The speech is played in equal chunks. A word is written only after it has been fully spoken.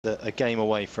a game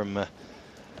away from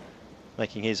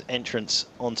making his entrance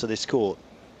onto this court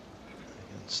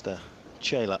against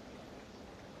Chela.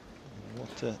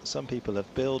 What some people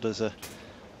have billed as a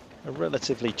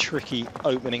relatively tricky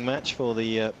opening match for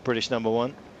the British number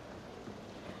one.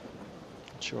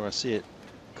 Not sure I see it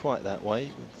quite that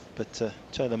way, but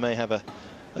Chela may have a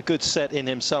good set in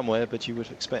him somewhere, but you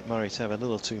would expect Murray to have a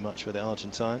little too much for the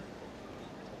Argentine.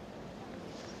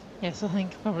 Yes, I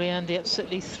think probably Andy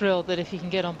absolutely thrilled that if he can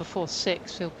get on before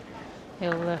 6, he'll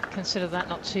consider that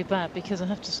not too bad, because I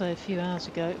have to say a few hours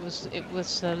ago it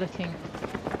was looking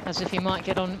as if he might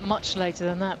get on much later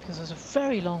than that, because there's a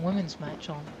very long women's match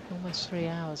on, almost 3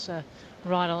 hours,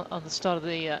 right on the start of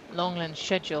the Longland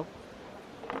schedule.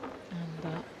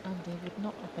 And Andy would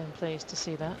not have been pleased to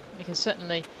see that, because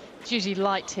certainly it's usually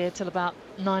light here till about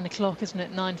 9 o'clock, isn't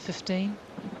it? 9:15.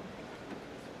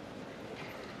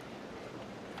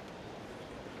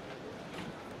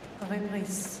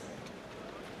 Reprise.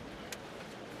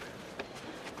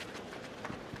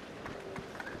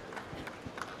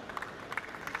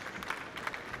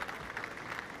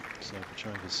 So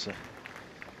Petrova's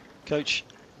coach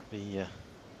be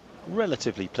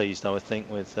relatively pleased, I would think,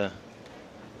 with her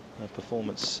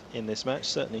performance in this match.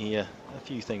 Certainly a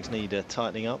few things need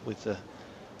tightening up with the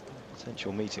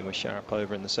potential meeting with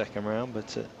Sharapova in the second round,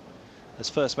 but as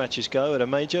first matches go at a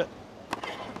major,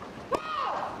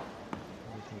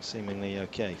 everything's seemingly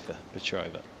okay for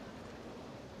Petrova.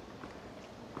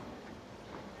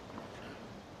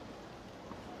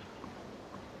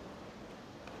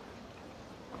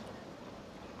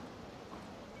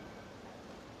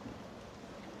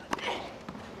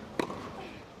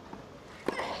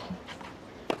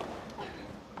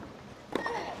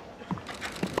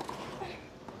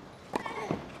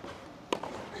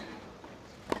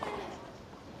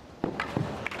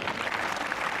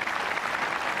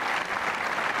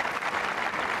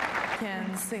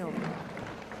 Silver.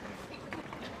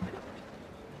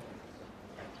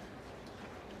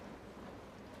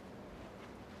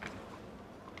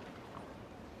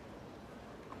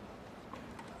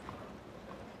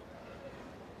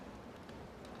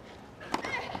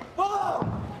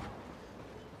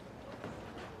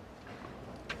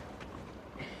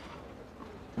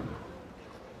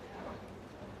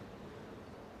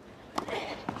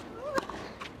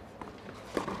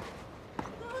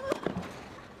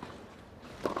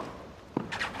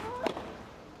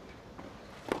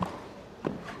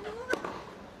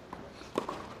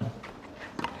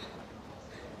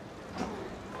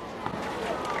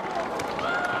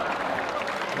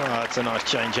 Oh, it's a nice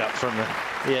change up from the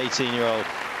 18-year-old.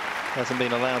 Hasn't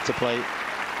been allowed to play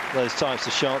those types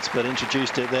of shots, but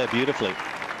introduced it there beautifully.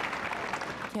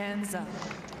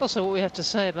 Also, what we have to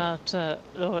say about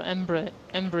Laura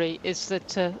Embree is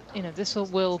that you know, this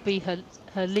will be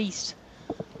her least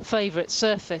favourite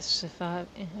surface. If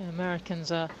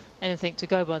Americans are anything to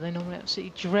go by, they normally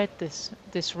absolutely dread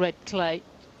this red clay.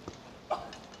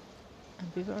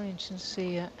 It'd be very interesting to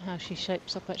see how she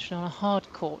shapes up actually on a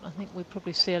hard court. I think we'd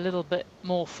probably see a little bit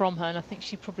more from her, and I think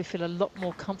she'd probably feel a lot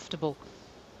more comfortable.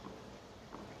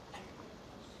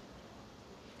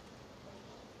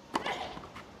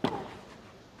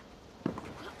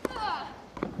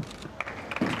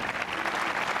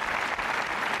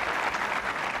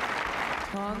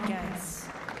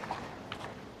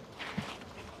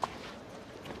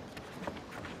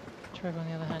 Trevor, on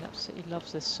the other hand, absolutely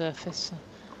loves this surface.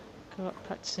 Grew up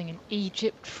practicing in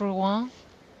Egypt for a while,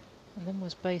 and then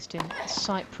was based in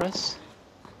Cyprus.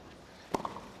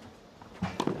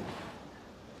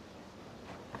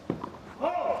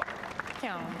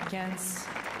 Against.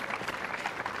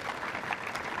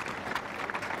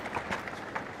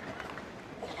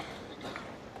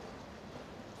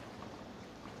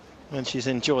 And she's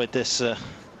enjoyed this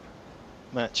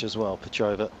match as well,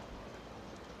 Petrova.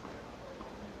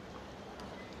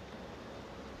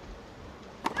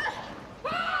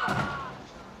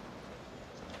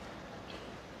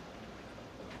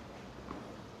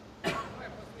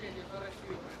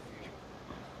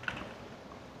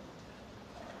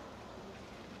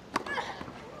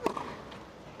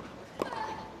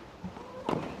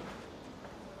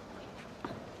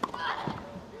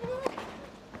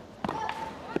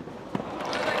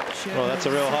 Well, that's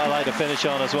a real highlight to finish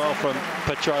on as well from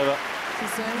Petrova.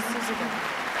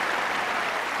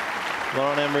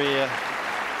 Lauren Embree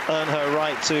earned her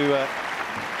right to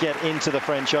get into the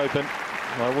French Open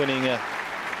by winning the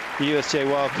USTA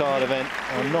wildcard event.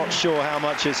 I'm not sure how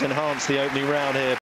much it's enhanced the opening round here.